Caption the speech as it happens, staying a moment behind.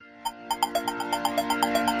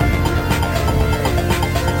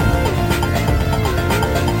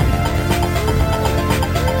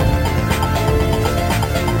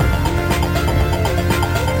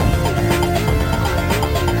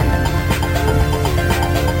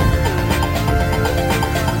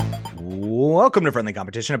Welcome to Friendly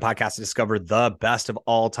Competition, a podcast to discover the best of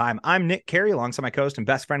all time. I'm Nick Carey, alongside my co-host and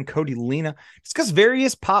best friend Cody Lena. Discuss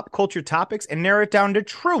various pop culture topics and narrow it down to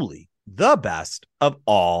truly the best of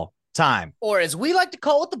all time. Or as we like to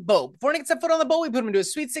call it, the boat. Before Nick set foot on the boat, we put him into a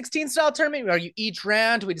Sweet 16 style tournament where you each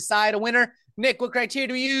round we decide a winner. Nick, what criteria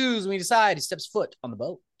do we use when we decide who steps foot on the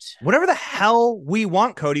boat? Whatever the hell we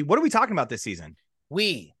want, Cody. What are we talking about this season?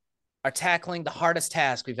 We are tackling the hardest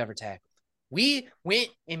task we've ever tackled. We went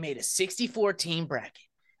and made a 64 team bracket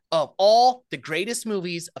of all the greatest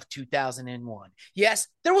movies of 2001. Yes,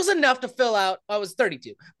 there was enough to fill out. I was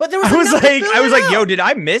 32, but there was. I was like, yo, did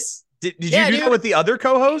I miss? Did you do that with the other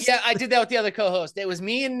co-host? Yeah, I did that with the other co-host. It was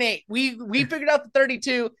me and Nate. We figured out the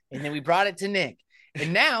 32, and then we brought it to Nick.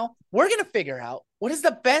 And now we're gonna figure out what is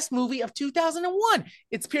the best movie of 2001.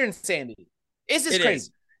 It's pure insanity. Is this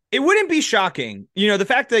crazy? It wouldn't be shocking, the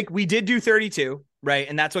fact that we did do 32. Right.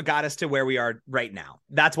 And that's what got us to where we are right now.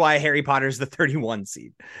 That's why Harry Potter is the 31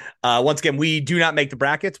 seed. Once again, we do not make the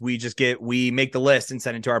brackets. We make the list and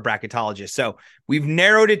send it to our bracketologist. So we've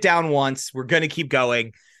narrowed it down once. We're going to keep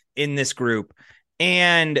going in this group.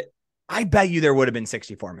 And I bet you there would have been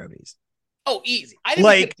 64 movies. Oh, easy. I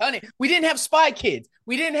didn't think done it. We didn't have Spy Kids.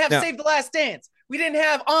 We didn't have Save the Last Dance. We didn't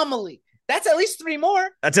have Amelie. That's at least three more.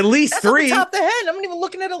 That's at least three. Off the top of the head. I'm not even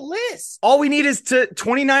looking at a list. All we need is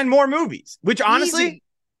 29 more movies, which honestly,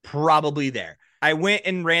 probably there. I went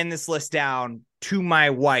and ran this list down to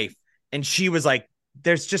my wife, and she was like,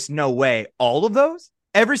 there's just no way. All of those,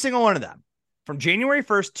 every single one of them, from January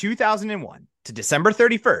 1st, 2001 to December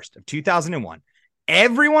 31st of 2001,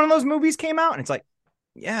 every one of those movies came out, and it's like,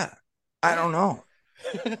 yeah, I don't know.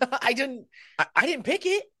 I didn't pick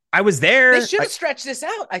it. I was there. They should have stretched this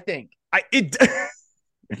out, I think.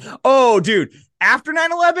 Oh, dude, after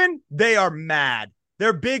 9/11, they are mad.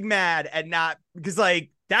 They're big mad at not, because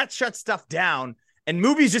that shuts stuff down and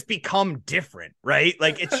movies just become different, right?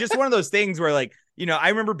 Like, it's just one of those things where I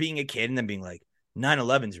remember being a kid and then being like,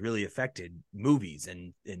 9/11's really affected movies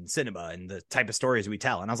and cinema and the type of stories we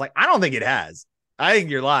tell. And I was like, I don't think it has. I think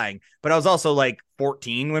you're lying. But I was also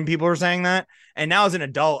 14 when people were saying that. And now as an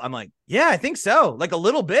adult, I'm like, yeah, I think so. A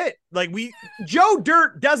little bit. Joe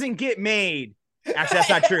Dirt doesn't get made. Actually, that's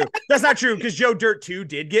not true. That's not true, because Joe Dirt 2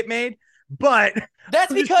 did get made. But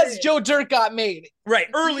that's because Joe Dirt got made. Right.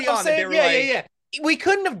 Early on. They were yeah. They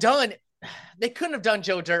couldn't have done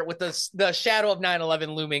Joe Dirt with the shadow of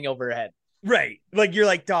 9/11 looming overhead. Right. You're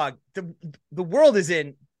like, dog, the world is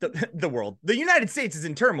in the United States is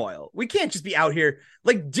in turmoil. We can't just be out here.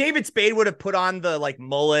 David Spade would have put on the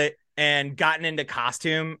mullet and gotten into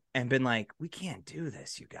costume and been like, we can't do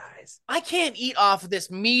this, you guys. I can't eat off of this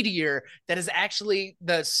meteor that is actually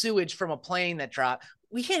the sewage from a plane that dropped.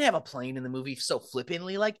 We can't have a plane in the movie so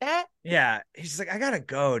flippantly like that. Yeah. He's just like, I gotta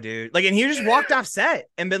go, dude. And he just walked off set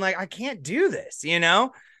and been like, I can't do this,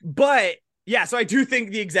 But yeah, so I do think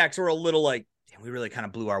the execs were a little we really kind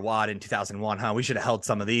of blew our wad in 2001, huh? We should have held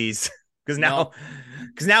some of these. Because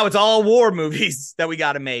now it's all war movies that we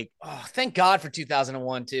got to make. Oh, thank God for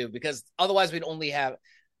 2001 too, because otherwise we'd only have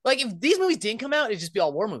if these movies didn't come out, it'd just be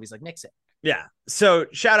all war movies like Nick said. Yeah. So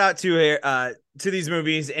shout out to these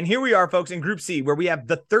movies, and here we are, folks, in Group C, where we have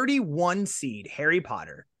the 31 seed Harry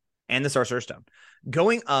Potter and the Sorcerer's Stone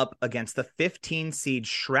going up against the 15 seed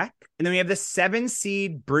Shrek, and then we have the 7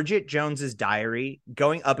 seed Bridget Jones's Diary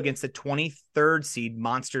going up against the 23rd seed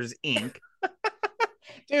Monsters Inc.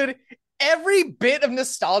 Dude. Every bit of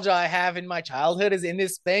nostalgia I have in my childhood is in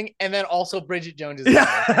this thing, and then also Bridget Jones's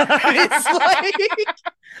Diary. It's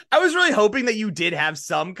I was really hoping that you did have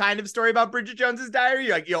some kind of story about Bridget Jones's Diary.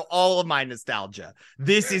 You're like, all of my nostalgia.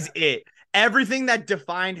 This is it. Everything that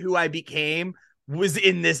defined who I became was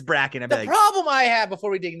in this bracket. The problem I have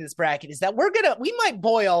before we dig into this bracket is that we might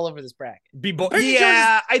boy all over this bracket. I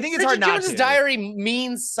think it's hard not to. Bridget Jones's Diary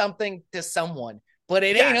means something to someone, but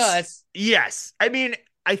it ain't us. Yes. I mean,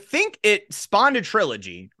 I think it spawned a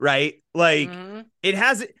trilogy, right? It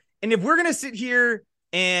has, and if we're going to sit here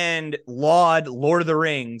and laud Lord of the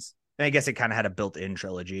Rings, I guess it kind of had a built-in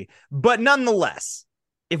trilogy, but nonetheless,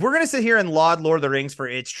 if we're going to sit here and laud Lord of the Rings for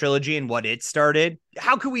its trilogy and what it started,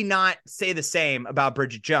 how could we not say the same about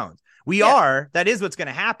Bridget Jones? That is what's going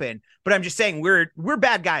to happen, but I'm just saying we're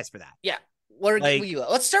bad guys for that. Yeah.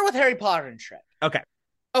 Let's start with Harry Potter and Shrek.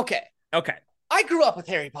 Okay. I grew up with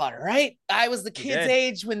Harry Potter, right? I was the kids'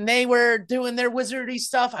 age when they were doing their wizardy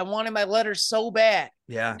stuff. I wanted my letters so bad.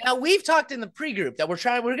 Yeah. Now we've talked in the pre-group that we're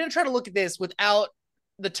going to try to look at this without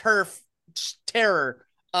the turf terror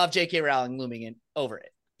of J.K. Rowling looming in over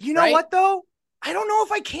it. You know what though? I don't know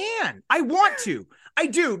if I can. I want to. I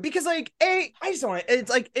do, because I just don't want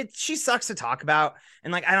it's she sucks to talk about,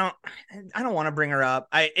 and I don't want to bring her up.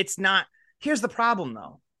 It's not Here's the problem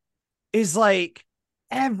though, is like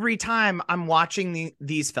every time I'm watching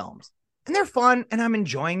these films and they're fun and I'm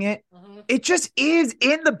enjoying it, it just is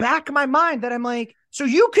in the back of my mind that I'm like, so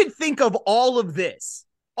you could think of all of this,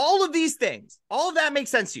 all of these things, all of that makes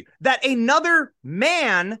sense to you, that another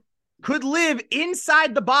man could live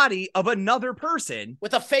inside the body of another person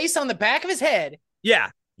with a face on the back of his head. Yeah.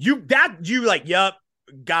 You like, yup,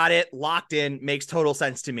 got it, locked in, makes total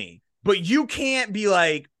sense to me. But you can't be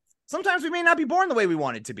like, sometimes we may not be born the way we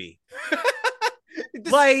wanted to be.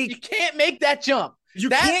 Like, you can't make that jump. You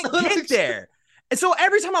can't get there. And so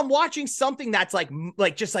every time I'm watching something that's like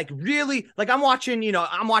just like really, like I'm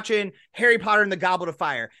watching Harry Potter and the Goblet of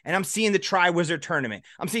Fire, and I'm seeing the Triwizard Tournament.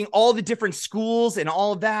 I'm seeing all the different schools and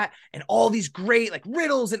all of that, and all these great like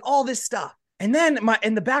riddles and all this stuff. And then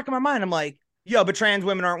in the back of my mind, I'm like, yo, but trans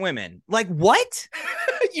women aren't women. Like, what?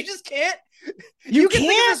 You just can't. You can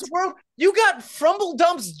think of this world. You got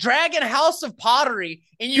Frumbledump's Dragon House of Pottery,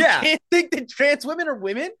 and you can't think that trans women are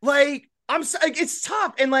women? Like, it's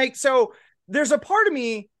tough. And like, so there's a part of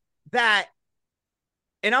me that,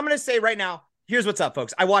 and I'm going to say right now, here's what's up,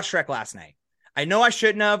 folks. I watched Shrek last night. I know I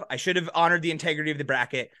shouldn't have. I should have honored the integrity of the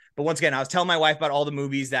bracket. But once again, I was telling my wife about all the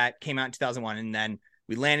movies that came out in 2001, and then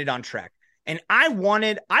we landed on Shrek. And I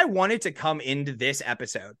wanted to come into this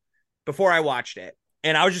episode before I watched it.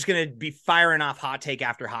 And I was just going to be firing off hot take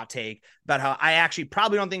after hot take about how I actually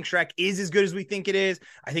probably don't think Shrek is as good as we think it is.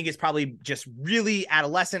 I think it's probably just really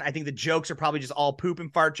adolescent. I think the jokes are probably just all poop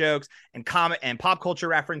and fart jokes and comic and pop culture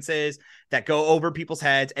references that go over people's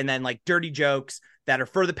heads, and then like dirty jokes that are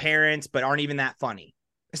for the parents but aren't even that funny.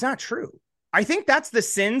 It's not true. I think that's the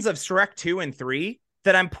sins of Shrek 2 and 3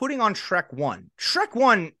 that I'm putting on Shrek 1. Shrek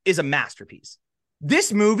 1 is a masterpiece.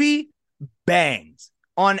 This movie bangs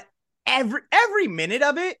on every minute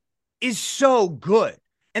of it is so good.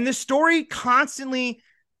 And the story constantly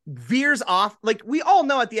veers off. Like, we all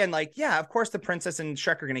know at the end, like, yeah, of course the princess and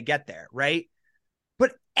Shrek are going to get there, right?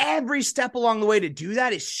 But every step along the way to do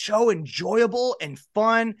that is so enjoyable and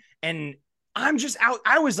fun. And I'm just out.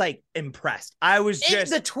 I was like impressed. I was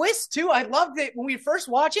just. And the twist too. I loved it when we were first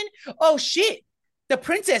watching. Oh shit. The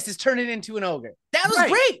princess is turning into an ogre. That was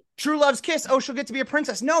great. True love's kiss. Oh, she'll get to be a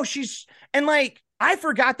princess. No, and like, I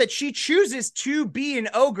forgot that she chooses to be an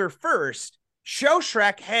ogre first. Show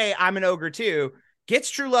Shrek, hey, I'm an ogre too. Gets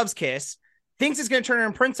true love's kiss. Thinks it's going to turn her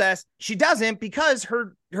into a princess. She doesn't, because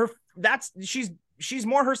she's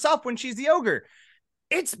more herself when she's the ogre.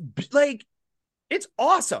 It's like, it's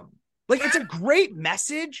awesome. Like, it's a great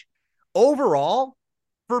message overall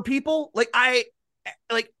for people. Like,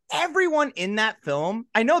 everyone in that film,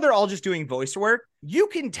 I know they're all just doing voice work. You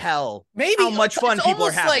can tell how much fun people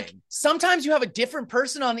are having. Like, sometimes you have a different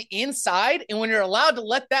person on the inside, and when you're allowed to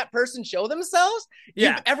let that person show themselves,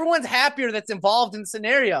 everyone's happier that's involved in the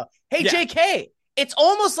scenario. Hey, JK, it's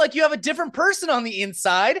almost like you have a different person on the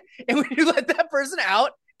inside, and when you let that person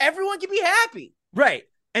out, everyone can be happy. Right.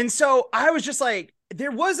 And so I was just like,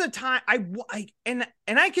 there was a time and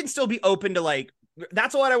I can still be open to, like,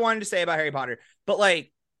 that's what I wanted to say about Harry Potter. But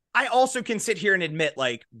like, I also can sit here and admit,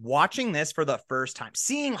 like, watching this for the first time,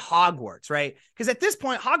 seeing Hogwarts, right? Because at this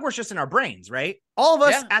point, Hogwarts just in our brains, right? All of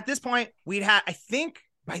us at this point, we'd had, I think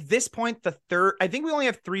by this point, I think we only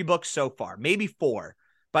have 3 books so far, maybe 4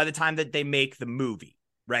 by the time that they make the movie,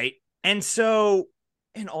 right? And so,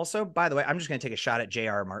 and also, by the way, I'm just going to take a shot at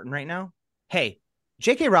J.R. Martin right now. Hey,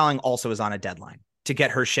 J.K. Rowling also is on a deadline to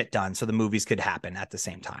get her shit done so the movies could happen at the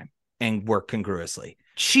same time and work congruously.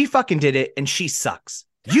 She fucking did it, and she sucks.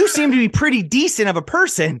 You seem to be pretty decent of a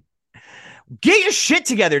person. Get your shit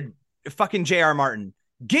together, fucking J.R. Martin.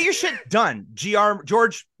 Get your shit done,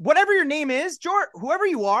 George, whatever your name is, George, whoever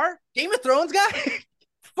you are. Game of Thrones guy?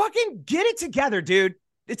 Fucking get it together, dude.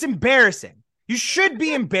 It's embarrassing. You should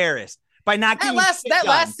be embarrassed by not getting that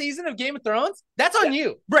last season of Game of Thrones. That's on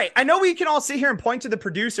you. Right. I know we can all sit here and point to the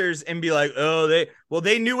producers and be like, oh,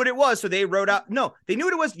 they knew what it was, so they wrote out. No, they knew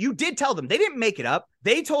what it was. You did tell them. They didn't make it up.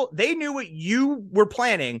 They knew what you were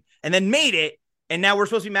planning and then made it, and now we're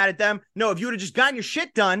supposed to be mad at them. No, if you would have just gotten your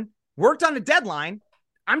shit done, worked on a deadline.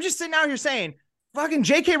 I'm just sitting out here saying, fucking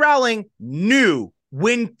J.K. Rowling knew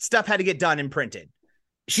when stuff had to get done and printed.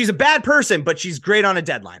 She's a bad person, but she's great on a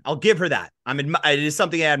deadline. I'll give her that. It is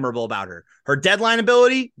something admirable about her. Her deadline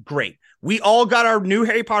ability, great. We all got our new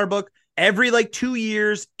Harry Potter book every 2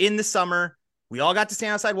 years in the summer. We all got to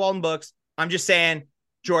stand outside Walden Books. I'm just saying,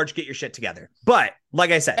 George, get your shit together. But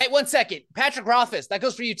like I said, hey, 1 second, Patrick Rothfuss, that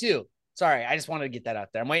goes for you too. Sorry, I just wanted to get that out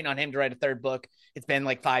there. I'm waiting on him to write a 3rd book. It's been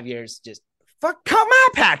 5 years. Just come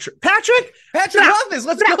on, Patrick Rothfuss,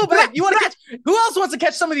 let's go back. You want to catch? Who else wants to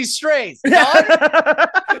catch some of these strays?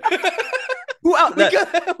 Who else?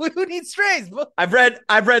 Who needs strays? I've read.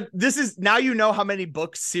 This is now you know how many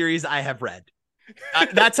book series I have read.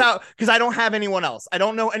 That's how, because I don't have anyone else. I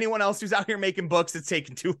don't know anyone else who's out here making books. It's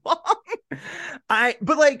taken too long.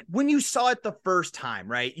 But like when you saw it the first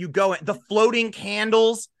time, right? You go the floating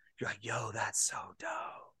candles. You're like, yo, that's so dope.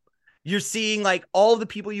 You're seeing like all the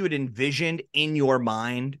people you had envisioned in your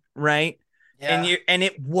mind, right? Yeah. And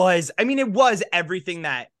it was everything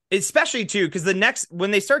that, especially too, because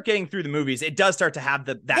when they start getting through the movies, it does start to have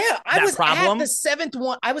that problem. At the seventh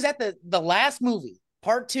one. I was at the last movie.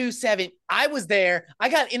 Part 2, 7. I was there. I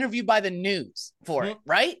got interviewed by the news for it,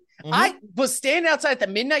 right? Mm-hmm. I was standing outside at the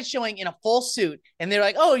midnight showing in a full suit, and they're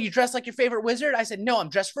like, "Oh, you dressed like your favorite wizard?" I said, "No, I'm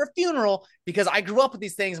dressed for a funeral because I grew up with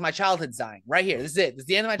these things. My childhood's dying. Right here. This is it. This is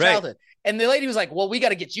the end of my childhood." And the lady was like, "Well, we got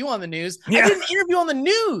to get you on the news." Yeah. I did an interview on the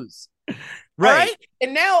news. Right?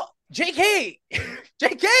 And now, JK.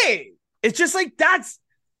 It's just like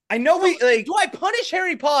I know we like. Do I punish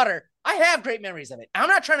Harry Potter? I have great memories of it. I'm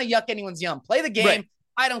not trying to yuck anyone's yum. Play the game. Right.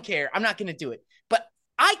 I don't care. I'm not going to do it. But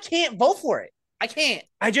I can't vote for it. I can't.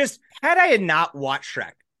 Had I had not watched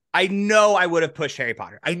Shrek, I know I would have pushed Harry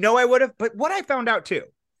Potter. I know I would have. But what I found out too,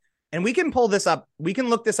 and we can pull this up. We can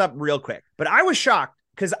look this up real quick. But I was shocked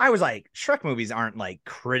because I was like, Shrek movies aren't like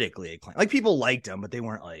critically acclaimed. Like people liked them, but they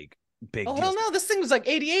weren't like big. Oh, hell no. This thing was like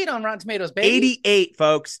 88 on Rotten Tomatoes, baby. 88,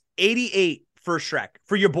 folks. 88 for Shrek.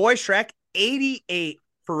 For your boy Shrek, 88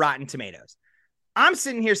 for Rotten Tomatoes. I'm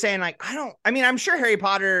sitting here saying like, I'm sure Harry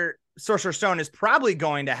Potter Sorcerer's Stone is probably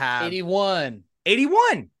going to have 81.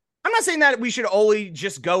 I'm not saying that we should only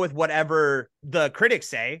just go with whatever the critics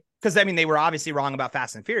say, because they were obviously wrong about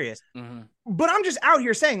Fast and Furious. Mm-hmm. But I'm just out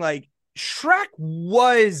here saying like Shrek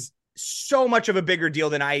was so much of a bigger deal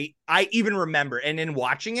than I even remember. And in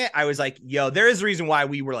watching it, I was like, yo, there is a reason why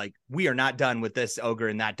we were like, we are not done with this ogre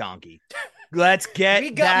and that donkey. Let's get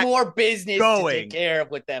we got more business going to take care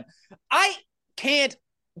of with them. I can't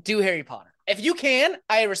do Harry Potter. If you can,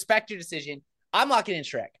 I respect your decision. I'm locking in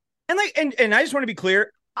Shrek. And like, and I just want to be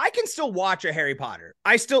clear, I can still watch a Harry Potter.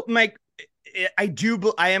 I still like, I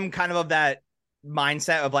am kind of that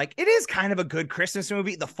mindset of like, it is kind of a good Christmas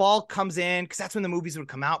movie. The fall comes in because that's when the movies would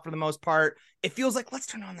come out for the most part. It feels like, let's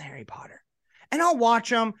turn on the Harry Potter. And I'll watch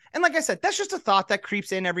them. And like I said, that's just a thought that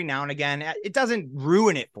creeps in every now and again. It doesn't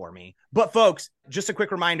ruin it for me. But folks, just a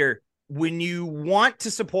quick reminder, when you want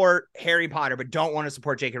to support Harry Potter, but don't want to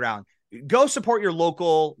support J.K. Rowling, go support your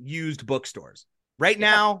local used bookstores. Right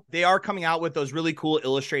now, they are coming out with those really cool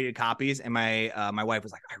illustrated copies. And my wife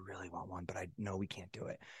was like, I really want one, but I know we can't do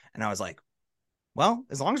it. And I was like, well,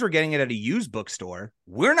 as long as we're getting it at a used bookstore,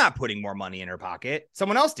 we're not putting more money in her pocket.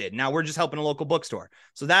 Someone else did. Now we're just helping a local bookstore.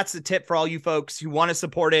 So that's the tip for all you folks who want to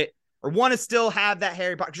support it or want to still have that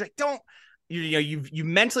Harry Potter. Because like, you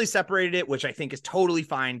mentally separated it, which I think is totally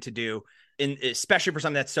fine to do, especially for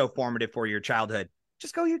something that's so formative for your childhood.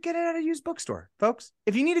 Just go get it at a used bookstore, folks.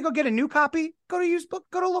 If you need to go get a new copy, go to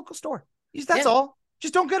a local store. That's all.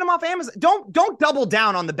 Just don't get them off Amazon. Don't double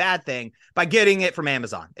down on the bad thing by getting it from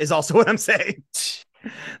Amazon is also what I'm saying.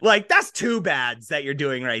 Like, that's two bads that you're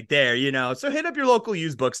doing right there, So hit up your local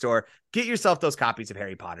used bookstore, get yourself those copies of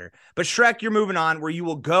Harry Potter. But Shrek, you're moving on, where you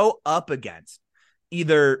will go up against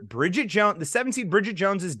either Bridget Jones, the 7-seed Bridget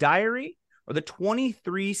Jones's Diary, or the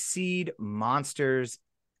 23-seed Monsters,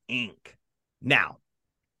 Inc. Now,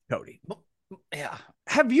 Cody. Yeah.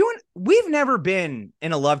 We've never been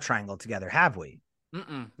in a love triangle together, have we?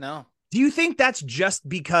 No. Do you think that's just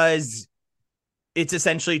because it's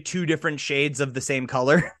essentially two different shades of the same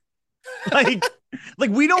color? like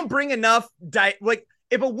we don't bring enough like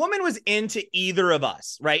if a woman was into either of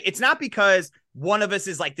us, right? It's not because one of us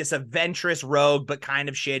is like this adventurous rogue, but kind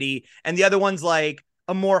of shitty. And the other one's like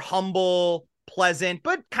a more humble, pleasant,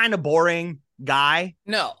 but kind of boring guy.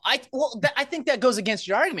 No, I think that goes against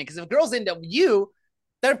your argument. Because if a girl's into you,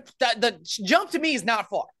 the jump to me is not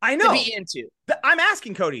far. I know. To be into. I'm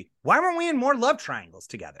asking Cody, why weren't we in more love triangles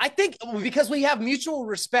together? I think because we have mutual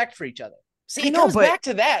respect for each other. See, it comes back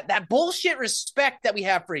to that bullshit respect that we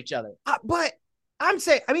have for each other. But I'm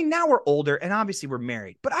saying, now we're older and obviously we're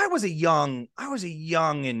married, but I was a young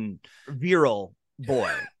and virile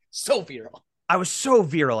boy. So virile. I was so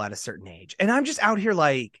virile at a certain age. And I'm just out here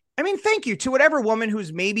like, thank you to whatever woman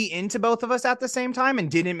who's maybe into both of us at the same time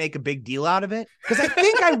and didn't make a big deal out of it. Because I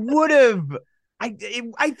think I would have,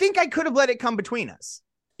 I think I could have let it come between us.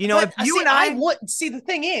 If you and I would see, the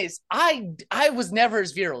thing is, I was never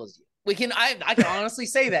as virile as you. I can honestly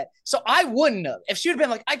say that. So I wouldn't have. If she would have been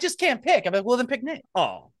like, I just can't pick, I'd be like, well, then pick Nick.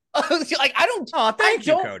 Oh. Like, I don't. Oh, thank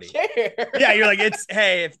you, Cody. Care. Yeah, you're like,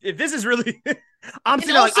 hey, if this is really, I'm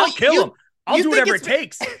sitting like, I'll kill him. I'll do whatever it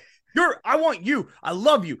takes. I want you. I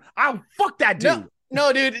love you. I'll fuck that dude.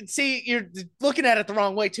 No, dude. See, you're looking at it the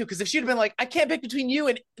wrong way too. Because if she'd have been like, I can't pick between you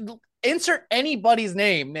and insert anybody's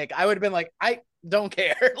name, Nick, I would have been like, I don't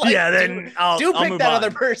care. Like, yeah, then I'll pick move that on.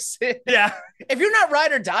 other person. Yeah. If you're not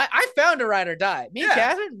ride or die, I found a ride or die. Me and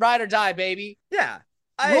Catherine, ride or die, baby. Yeah.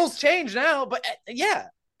 Rules change now, but yeah,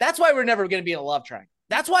 that's why we're never going to be in a love triangle.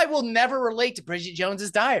 That's why we'll never relate to Bridget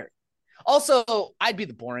Jones's Diary. Also, I'd be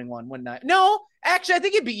the boring one, wouldn't I? No, actually, I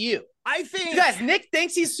think it'd be you. I think you guys, Nick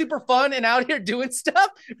thinks he's super fun and out here doing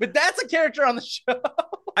stuff, but that's a character on the show.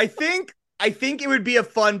 I think it would be a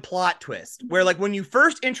fun plot twist where, like, when you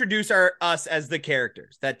first introduce us as the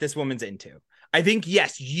characters that this woman's into, I think,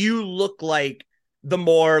 yes, you look like the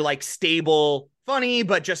more like stable, funny,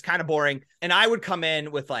 but just kind of boring. And I would come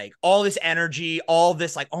in with like all this energy, all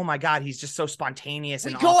this like, oh my God, he's just so spontaneous.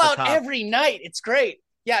 We and go out every night. It's great.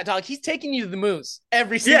 Yeah, dog, he's taking you to the moose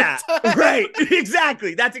every single time. Right.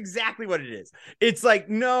 Exactly. That's exactly what it is. It's like,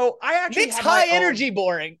 no, I actually Nick's high energy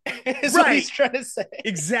boring is what he's trying to say.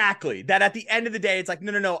 Exactly. That at the end of the day, it's like,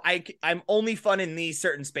 no, I'm only fun in these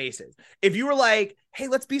certain spaces. If you were like, hey,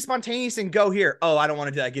 let's be spontaneous and go here. Oh, I don't want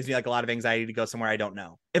to do that. It gives me like a lot of anxiety to go somewhere I don't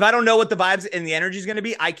know. If I don't know what the vibes and the energy is going to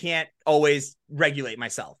be, I can't always regulate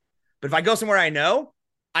myself. But if I go somewhere I know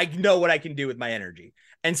what I can do with my energy.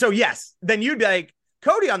 And so, yes, then you'd be like,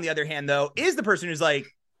 Cody, on the other hand, though, is the person who's like,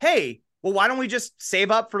 hey, well, why don't we just save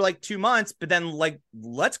up for like 2 months, but then like,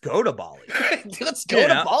 let's go to Bali. Let's go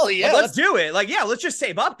to Bali. Yeah. Let's do it. Like, yeah, let's just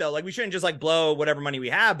save up though. Like, we shouldn't just like blow whatever money we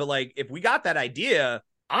have. But like, if we got that idea,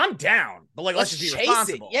 I'm down. But like, let's just be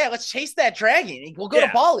responsible. Yeah. Let's chase that dragon. We'll go to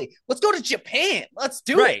Bali. Let's go to Japan. Let's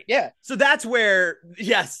do it. Yeah. So that's where,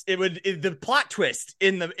 yes, the plot twist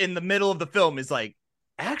in the middle of the film is like,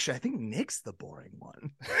 actually, I think Nick's the boring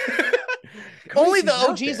one. Only the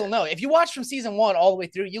OGs will know. If you watch from season 1 all the way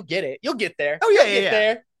through, you'll get it. You'll get there. Oh yeah, get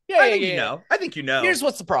there. Yeah, I think you know. I think you know. Here's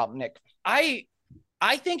what's the problem, Nick. I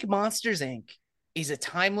think Monsters Inc. is a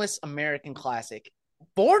timeless American classic,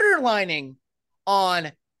 borderlining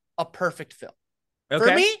on a perfect film. Okay.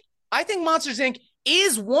 For me, I think Monsters Inc.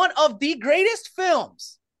 is one of the greatest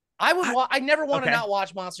films. I never want to not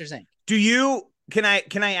watch Monsters Inc. Do you? Can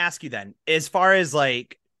I ask you then, as far as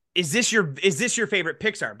like, is this your favorite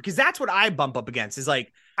Pixar? Because that's what I bump up against is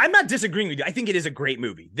like, I'm not disagreeing with you. I think it is a great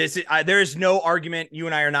movie. There is no argument. You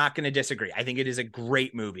and I are not going to disagree. I think it is a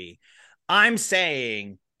great movie. I'm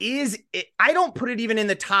saying I don't put it even in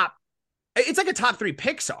the top. It's like a top 3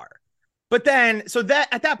 Pixar, but then, so that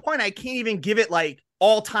at that point, I can't even give it like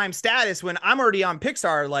all time status when I'm already on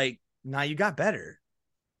Pixar. Like, nah, you got better.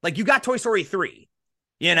 Like you got Toy Story 3.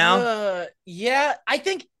 You know? Yeah, I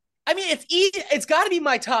mean, it's easy. It's got to be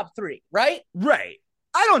my top 3, right? Right.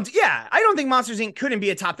 I don't think Monsters Inc. couldn't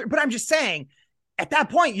be a top 3, but I'm just saying at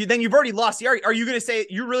that point, you've already lost the argument. Are you going to say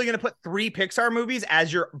you're really going to put 3 Pixar movies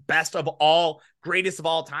as your best of all, greatest of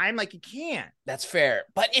all time? Like, you can't. That's fair,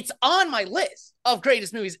 but it's on my list of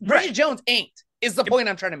greatest movies. Bridget Jones ain't, is the point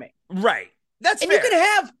I'm trying to make. Right. That's and fair.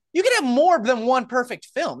 You can have more than one perfect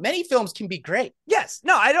film. Many films can be great. Yes.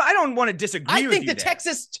 No, I don't want to disagree with you there.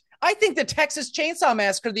 I think the Texas Chainsaw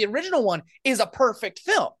Massacre, the original one, is a perfect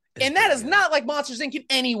film. And that is not like Monsters Inc. in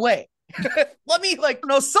any way. Let me like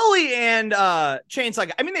no Sully and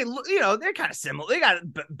Chainsaw. I mean, they're kind of similar. They got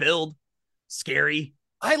build scary.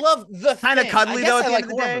 I love the kind of cuddly though. At the end of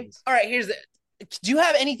the day. Movies. All right, here's the. Do you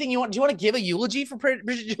have anything you want? Do you want to give a eulogy for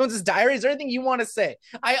Bridget Jones's Diary? Is there anything you want to say?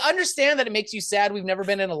 I understand that it makes you sad we've never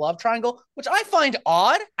been in a love triangle, which I find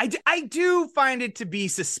odd. I do find it to be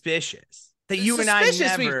suspicious that you and I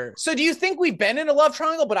never. So do you think we've been in a love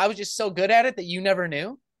triangle, but I was just so good at it that you never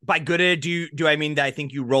knew? By good at it, do I mean that I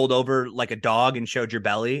think you rolled over like a dog and showed your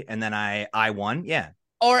belly and then I won? Yeah.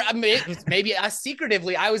 Or maybe I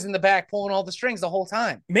secretively, I was in the back pulling all the strings the whole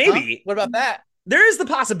time. Maybe. Huh? What about that? There is the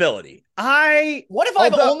possibility. What if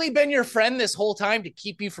I've only been your friend this whole time to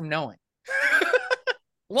keep you from knowing?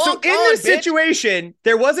 So in this situation,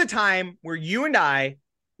 there was a time where you and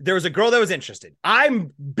there was a girl that was interested.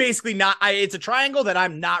 I'm basically not. It's a triangle that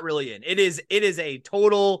I'm not really in. It is a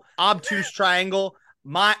total obtuse triangle.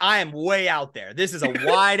 I am way out there. This is a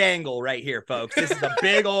wide angle right here, folks. This is a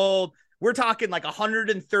big old. We're talking like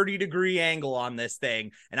 130-degree angle on this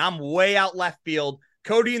thing, and I'm way out left field.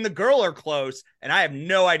 Cody and the girl are close, and I have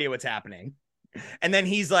no idea what's happening. And then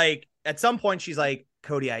he's like, at some point, she's like,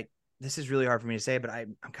 Cody, this is really hard for me to say, but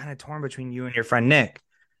I'm kind of torn between you and your friend Nick.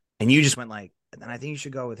 And you just went like, then I think you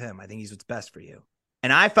should go with him. I think he's what's best for you.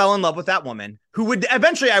 And I fell in love with that woman who would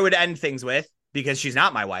eventually I would end things with because she's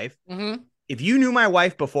not my wife. Mm-hmm. If you knew my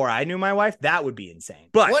wife before I knew my wife, that would be insane.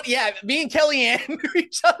 But what? Yeah, me and Kellyanne knew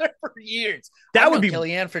each other for years. That would be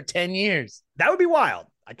Kellyanne for 10 years. That would be wild.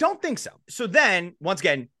 I don't think so. So then, once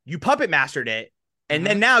again, you puppet mastered it, and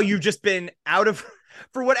then now you've just been out of,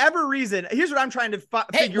 for whatever reason. Here's what I'm trying to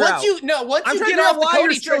figure out. Once you get off the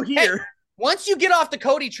Cody train, once you get off the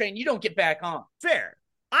Cody train, you don't get back on. Fair.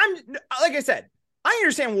 I'm like I said, I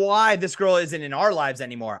understand why this girl isn't in our lives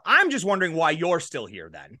anymore. I'm just wondering why you're still here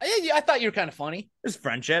then. I thought you were kind of funny. Just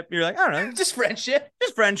friendship. You're like, I don't know. Just friendship.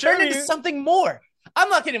 Just friendship. Turn into something more. I'm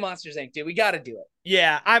not getting Monsters Inc., dude. We got to do it.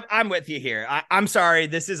 Yeah, I'm with you here. I'm sorry.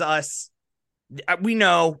 This is us. We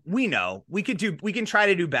know. We can try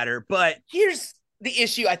to do better, but here's the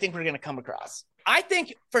issue I think we're going to come across. I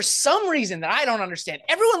think for some reason that I don't understand,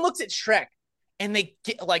 everyone looks at Shrek and they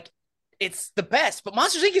get like, it's the best, but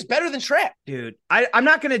Monsters Inc. is better than Shrek. Dude, I'm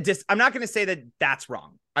not going to say that that's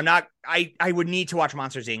wrong. I would need to watch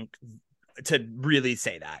Monsters Inc. to really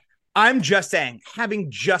say that. I'm just saying,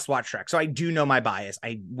 having just watched Shrek, so I do know my bias.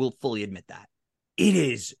 I will fully admit that. It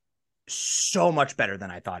is so much better than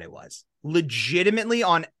I thought it was. Legitimately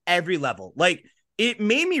on every level. Like, it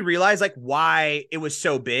made me realize like why it was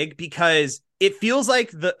so big, because it feels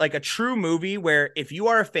like a true movie where if you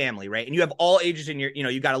are a family, right, and you have all ages in your,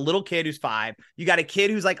 you got a little kid who's 5, you got a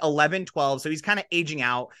kid who's like 11, 12, so he's kind of aging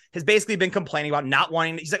out, has basically been complaining about not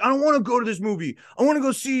wanting, he's like, I don't want to go to this movie. I want to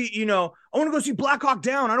go see, I want to go see Black Hawk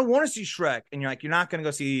Down. I don't want to see Shrek. And you're like, you're not going to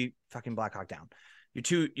go see fucking Black Hawk Down.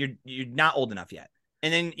 You're not old enough yet.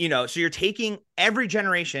 And then, so you're taking every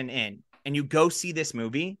generation in and you go see this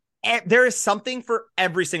movie. There is something for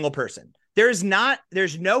every single person. There's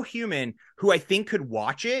no human who I think could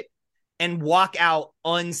watch it and walk out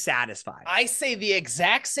unsatisfied. I say the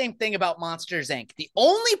exact same thing about Monsters Inc. The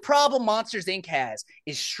only problem Monsters Inc. has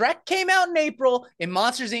is Shrek came out in April and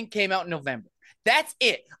Monsters Inc. came out in November. That's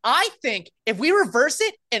it. I think if we reverse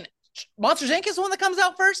it and Monsters Inc. is the one that comes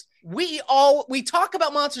out first, we talk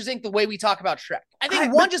about Monsters Inc. the way we talk about Shrek. I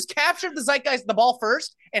think one just captured the zeitgeist, the ball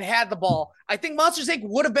first, and had the ball. I think Monsters Inc.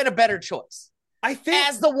 would have been a better choice. I think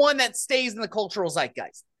as the one that stays in the cultural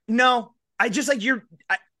zeitgeist. No, I just like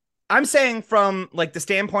I'm saying from like the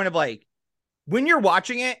standpoint of like when you're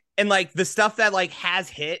watching it and like the stuff that like has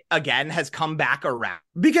hit again has come back around,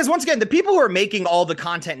 because once again, the people who are making all the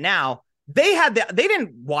content now, they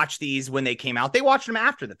didn't watch these when they came out. They watched them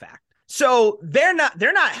after the fact. So they're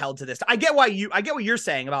not held to this. I get what you're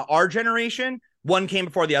saying about our generation. One came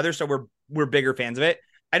before the other, so we're bigger fans of it.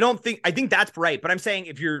 I think that's right. But I'm saying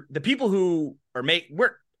if you're the people who are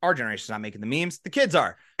our generation's not making the memes, the kids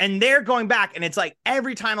are. And they're going back, and it's like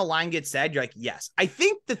every time a line gets said, you're like, yes. I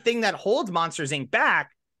think the thing that holds Monsters Inc.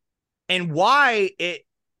 back and why it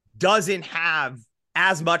doesn't have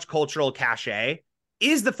as much cultural cachet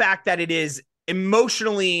is the fact that it is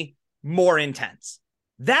emotionally more intense.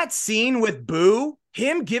 That scene with Boo,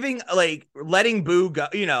 him letting Boo go,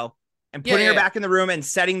 and putting her back in the room and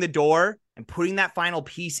setting the door and putting that final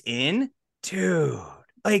piece in, dude,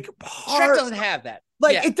 like Shrek doesn't have that.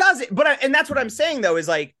 Like it doesn't, and that's what I'm saying though, is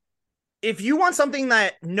like, if you want something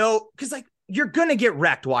because like you're going to get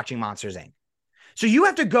wrecked watching Monsters Inc. So you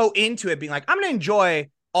have to go into it being like, I'm going to enjoy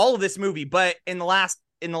all of this movie, but in the last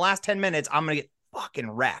 10 minutes, I'm going to get fucking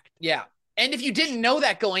wrecked. Yeah. And if you didn't know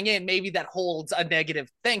that going in, maybe that holds a negative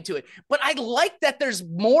thing to it. But I like that there's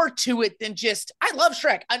more to it than just, I love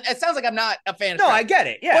Shrek. It sounds like I'm not a fan of Shrek. No, I get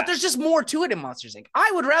it. Yeah. But there's just more to it in Monsters Inc.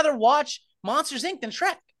 I would rather watch Monsters Inc. than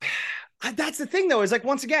Shrek. That's the thing though, is like,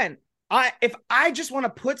 once again, if I just want to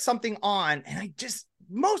put something on and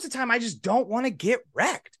most of the time, I just don't want to get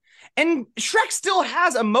wrecked. And Shrek still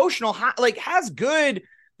has has good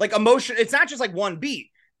like emotion. It's not just like one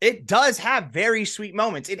beat. It does have very sweet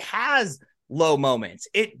moments. It has low moments.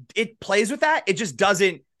 It plays with that. It just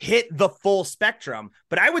doesn't hit the full spectrum.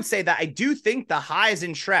 But I would say that I do think the highs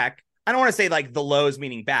in Shrek, I don't want to say like the lows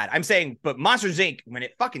meaning bad. I'm saying, but Monsters Inc., when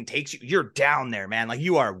it fucking takes you, you're down there, man. Like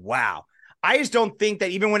you are, wow. I just don't think that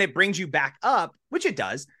even when it brings you back up, which it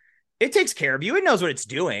does, it takes care of you. It knows what it's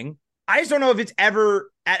doing. I just don't know if it's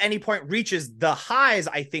ever at any point reaches the highs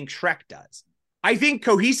I think Shrek does. I think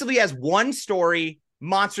cohesively as one story,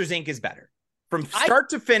 Monsters Inc. is better. From start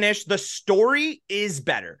to finish, the story is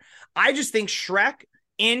better. I just think Shrek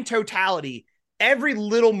in totality, every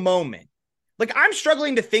little moment, like I'm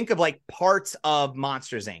struggling to think of like parts of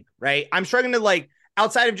Monsters Inc., right? I'm struggling to like,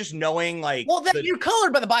 outside of just knowing like. Well, you're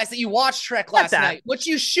colored by the bias that you watched Shrek last night, which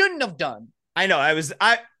you shouldn't have done. I know.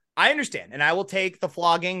 I understand. And I will take the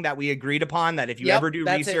flogging that we agreed upon, that if you ever do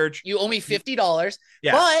research. You owe me $50.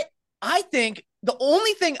 Yeah. But I think the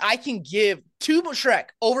only thing I can give to Shrek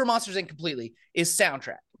over Monsters Inc. completely is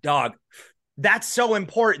soundtrack. Dog. That's so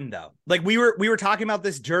important though. Like we were talking about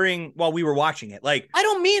this while we were watching it. Like I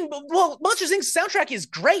don't mean, Monsters Inc.'s soundtrack is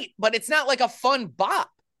great, but it's not like a fun bop.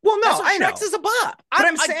 Well, no, That's what I know. Shrek's is a bop. But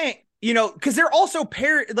I'm saying, you know, because they're also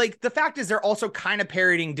like the fact is they're also kind of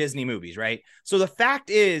parodying Disney movies, right? So the fact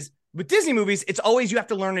is, with Disney movies, it's always you have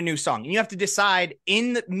to learn a new song and you have to decide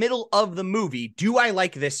in the middle of the movie, do I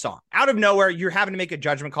like this song? Out of nowhere, you're having to make a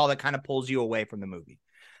judgment call that kind of pulls you away from the movie.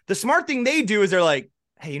 The smart thing they do is they're like,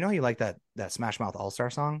 hey, you know, you like that Smash Mouth All-Star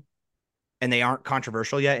song? And they aren't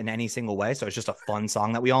controversial yet in any single way. So it's just a fun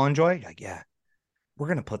song that we all enjoy. You're like, yeah, we're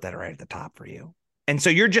going to put that right at the top for you. And so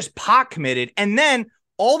you're just pot committed. And then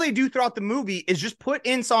all they do throughout the movie is just put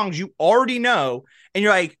in songs you already know. And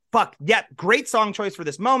you're like, fuck, yeah, great song choice for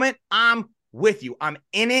this moment. I'm with you. I'm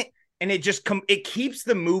in it. And it just it keeps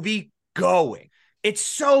the movie going. It's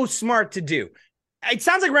so smart to do. It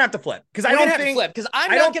sounds like we're gonna have to flip because I don't think because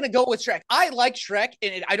I'm not gonna go with Shrek. I like Shrek,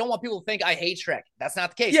 and I don't want people to think I hate Shrek. That's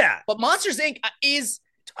not the case. Yeah, but Monsters Inc.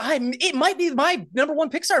 it might be my number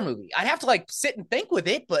one Pixar movie. I'd have to like sit and think with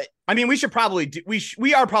it, but I mean, we should probably do.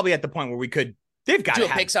 We are probably at the point where we could. They've got to do a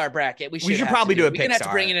Pixar bracket. We should probably do a Pixar. We're gonna have to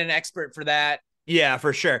bring in an expert for that. Yeah,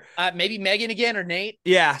 for sure. Maybe Megan again or Nate.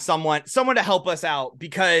 Yeah, someone to help us out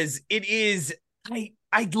because it is.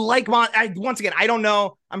 I like once again. I don't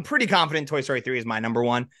know. I'm pretty confident Toy Story 3 is my number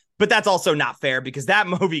one. But that's also not fair because that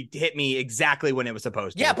movie hit me exactly when it was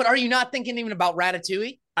supposed to. Yeah, but are you not thinking even about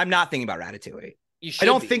Ratatouille? I'm not thinking about Ratatouille. You should.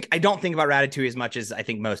 I don't think about Ratatouille as much as I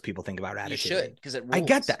think most people think about Ratatouille. You should, because it rules. I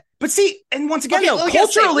get that. But see, and once again,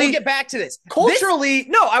 culturally, we'll get back to this. Culturally,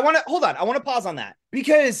 no, I want to hold on. I want to pause on that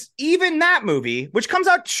because even that movie, which comes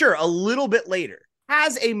out a little bit later,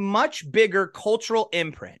 has a much bigger cultural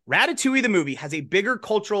imprint. Ratatouille, the movie, has a bigger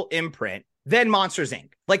cultural imprint than Monsters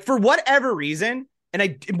Inc. Like for whatever reason.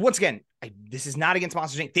 And once again, this is not against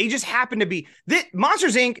Monsters Inc. They just happen to be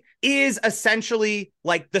Monsters Inc. is essentially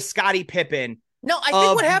like the Scottie Pippen. No, I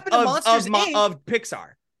think what happened to Monsters Inc. of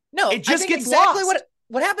Pixar. No, it just gets exactly lost.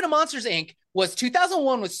 What happened to Monsters Inc. was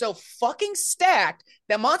 2001 was so fucking stacked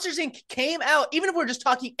that Monsters Inc. came out. Even if we're just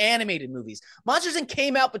talking animated movies, Monsters Inc.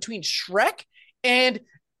 came out between Shrek and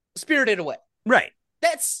Spirited Away. Right.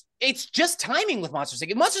 It's just timing with Monsters Inc.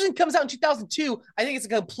 If Monsters Inc. comes out in 2002, I think it's a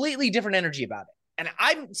completely different energy about it. And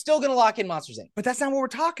I'm still going to lock in Monsters Inc. But that's not what we're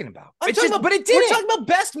talking about. But it didn't. We're talking about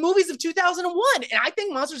best movies of 2001. And I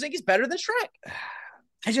think Monsters Inc. is better than Shrek.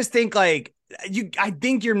 I just think I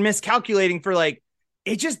think you're miscalculating for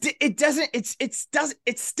it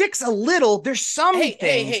sticks a little. There's some things.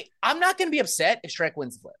 Hey, I'm not going to be upset if Shrek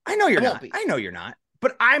wins the flip. I know you're not. I know you're not.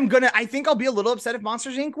 But I think I'll be a little upset if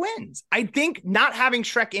Monsters Inc. wins. I think not having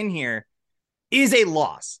Shrek in here is a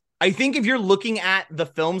loss. I think if you're looking at the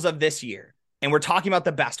films of this year, and we're talking about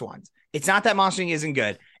the best ones, it's not that Monsters Inc. isn't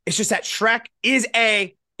good. It's just that Shrek is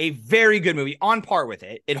a very good movie on par with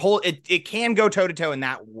it. It can go toe to toe in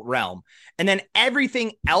that realm. And then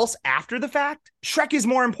everything else after the fact, Shrek is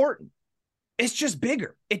more important. It's just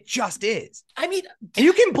bigger. It just is. I mean, and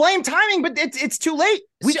you can blame timing, but it's too late.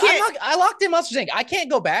 I locked in Monsters Inc. I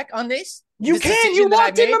can't go back on this. You can. You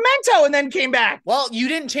locked in Memento and then came back. Well, you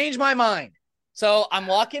didn't change my mind. So I'm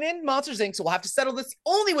locking in Monsters Inc. So we'll have to settle this the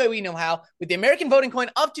only way we know how with the American voting coin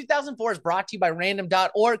of 2004 is brought to you by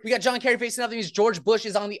random.org. We got John Kerry facing nothing. George Bush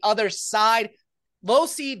is on the other side. Low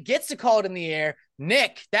seed gets to call it in the air.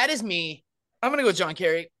 Nick, that is me. I'm going to go with John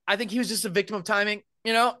Kerry. I think he was just a victim of timing,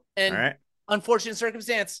 and all right. Unfortunate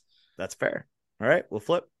circumstance. That's fair. All right. We'll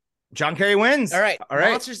flip. John Kerry wins. All right.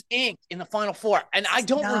 Monsters Inc. in the final four. And I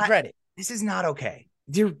don't regret it. This is not okay.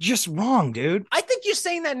 You're just wrong, dude. I think you're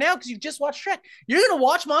saying that now because you've just watched Shrek. You're going to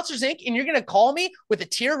watch Monsters Inc. and you're going to call me with a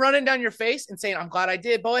tear running down your face and saying, I'm glad I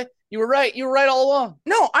did, boy. You were right. You were right all along.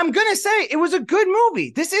 No, I'm going to say it was a good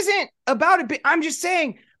movie. This isn't about it. I'm just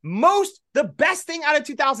saying the best thing out of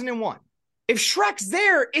 2001. If Shrek's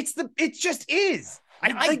there, it just is.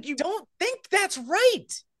 I don't think that's right.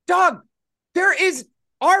 Dog, there is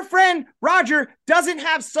our friend Roger doesn't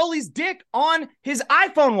have Sully's dick on his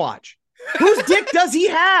iPhone watch. Whose dick does he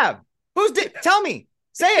have? Whose dick? Tell me.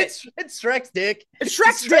 Say it. It's Shrek's dick. It's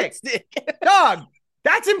Shrek's dick. Dog,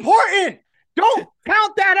 that's important. Don't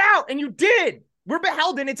count that out. And you did. We're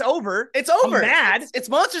beholden. It's over. It's over. I'm mad. It's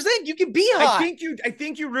Monsters Inc. You can be hot. I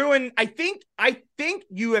think you ruined. I think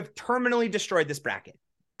you have terminally destroyed this bracket.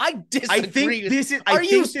 I disagree.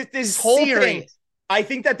 This whole thing. I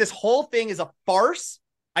think that this whole thing is a farce.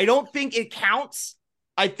 I don't think it counts.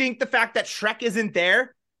 I think the fact that Shrek isn't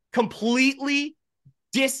there completely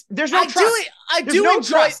there's no trust.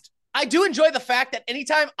 I do enjoy the fact that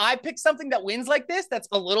anytime I pick something that wins like this, that's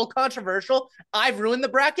a little controversial, I've ruined the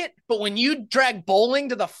bracket. But when you drag bowling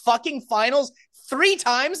to the fucking finals 3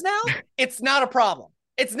 times now, it's not a problem.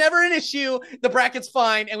 It's never an issue. The bracket's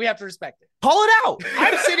fine, and we have to respect it. Call it out.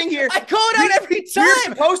 I'm sitting here. I call it out every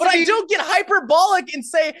time, but I don't get hyperbolic and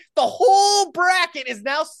say the whole bracket is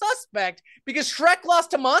now suspect because Shrek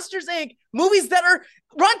lost to Monsters, Inc., movies that are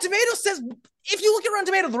Rotten Tomatoes says, if you look at Rotten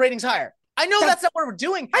Tomatoes, the rating's higher. I know that's not what we're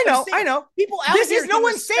doing. I know. People out this here is no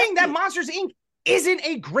one saying that Monsters, Inc. isn't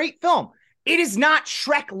a great film. It is not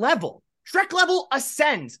Shrek level. Shrek level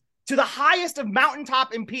ascends to the highest of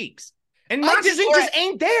mountaintop and peaks. And Monsters, Inc. just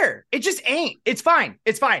ain't there. It just ain't. It's fine.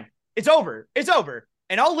 It's fine. It's over. It's over.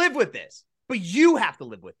 And I'll live with this. But you have to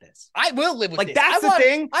live with this. I will live with this. That's the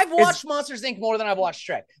thing. I've watched Monsters, Inc. more than I've watched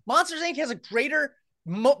Shrek. Monsters, Inc. has a greater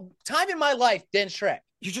time in my life than Shrek.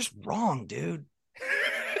 You're just wrong, dude.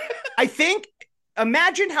 I think,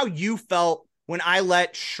 imagine how you felt when I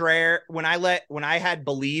had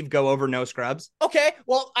Believe go over No Scrubs. Okay,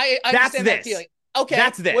 well, I understand that feeling. Okay,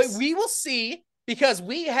 that's this. We will see, because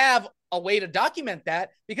we have a way to document that,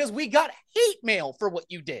 because we got hate mail for what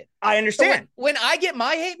you did. I understand. So when I get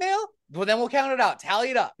my hate mail, well, then we'll count it out,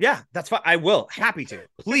 tally it up. Yeah, that's fine. I will. Happy to.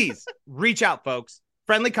 Please reach out, folks.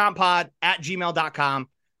 friendlycomppod@gmail.com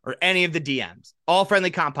or any of the DMs. All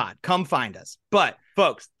Friendly Comp Pod. Come find us. But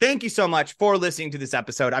folks, thank you so much for listening to this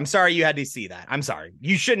episode. I'm sorry you had to see that. I'm sorry.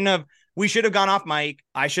 You shouldn't have. We should have gone off mic.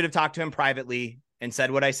 I should have talked to him privately and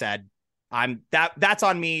said what I said. That's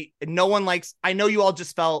on me. No one likes. I know you all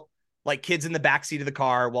just felt like kids in the backseat of the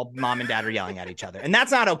car while mom and dad are yelling at each other, and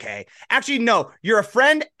that's not okay. Actually, no. You're a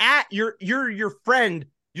friend you're your friend.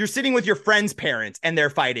 You're sitting with your friend's parents and they're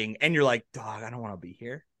fighting, and you're like, dog, I don't want to be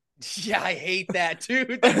here. Yeah, I hate that,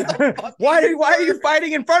 dude. Why are you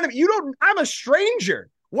fighting in front of me? I'm a stranger.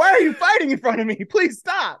 Why are you fighting in front of me? Please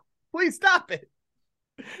stop. Please stop it.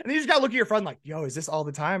 And you just gotta look at your friend like, yo, is this all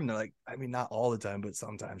the time? And they're like, I mean, not all the time, but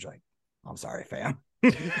sometimes. You're like, I'm sorry, fam.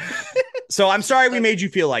 So I'm sorry we made you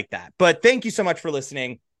feel like that. But thank you so much for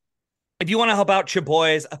listening. If you want to help out your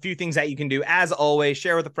boys, a few things that you can do. As always,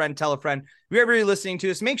 share with a friend, tell a friend. If you're ever listening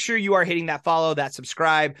to us, make sure you are hitting that follow, that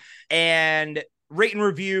subscribe, and rate and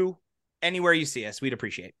review anywhere you see us. We'd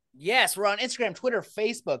appreciate it. Yes, we're on Instagram, Twitter,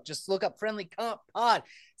 Facebook. Just look up Friendly Comp Pod.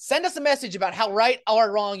 Send us a message about how right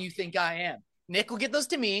or wrong you think I am. Nick will get those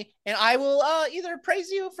to me, and I will either praise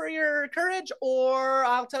you for your courage or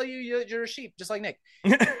I'll tell you you're a sheep, just like Nick.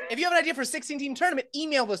 If you have an idea for a 16-team tournament,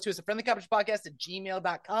 email those to us at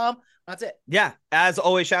friendlycompodcast@gmail.com. That's it. Yeah. As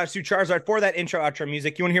always, shout out to Charizard for that intro, outro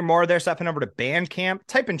music. You want to hear more of their stuff? Head over to Bandcamp,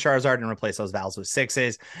 type in Charizard and replace those vowels with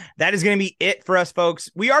sixes. That is going to be it for us, folks.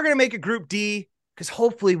 We are going to make a Group D because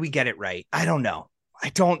hopefully we get it right. I don't know. I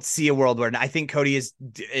don't see a world where I think Cody is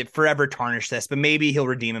forever tarnished this, but maybe he'll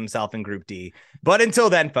redeem himself in Group D. But until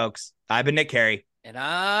then, folks, I've been Nick Carey. And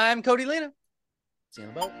I'm Cody Lena. See you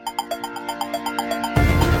on the boat.